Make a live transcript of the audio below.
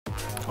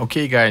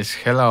Okay guys,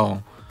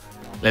 hello.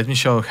 Let me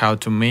show how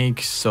to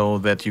make so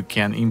that you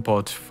can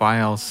import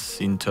files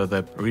into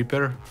the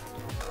Reaper.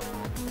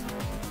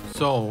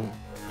 So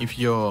if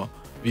your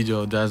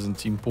video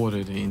doesn't import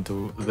it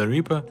into the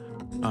Reaper,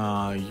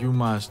 you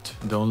must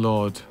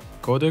download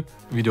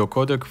video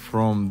codec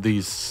from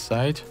this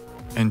site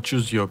and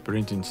choose your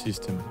operating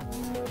system.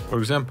 For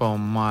example,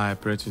 my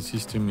operating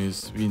system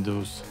is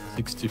Windows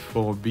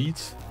 64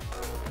 bits.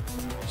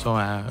 So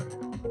I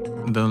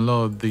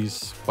download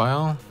this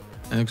file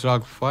and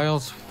extract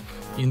files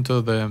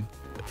into the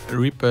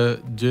Reaper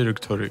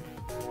directory.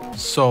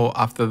 So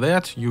after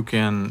that you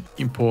can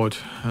import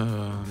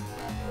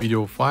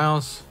video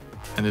files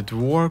and it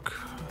works,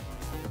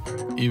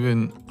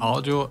 even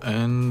audio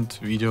and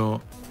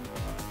video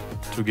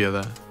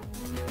together.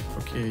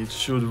 Okay, it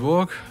should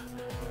work.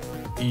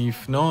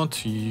 If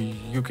not,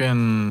 you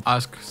can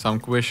ask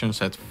some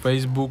questions at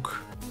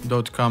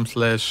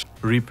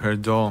facebook.com/REAPER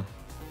DAW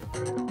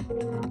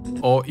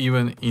or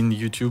even in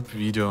YouTube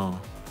video.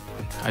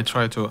 I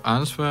try to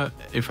answer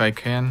if I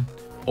can,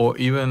 or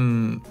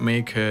even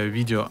make a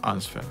video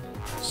answer.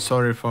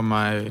 Sorry for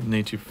my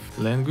native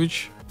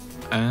language,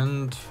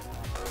 and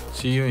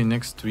see you in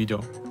next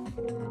video.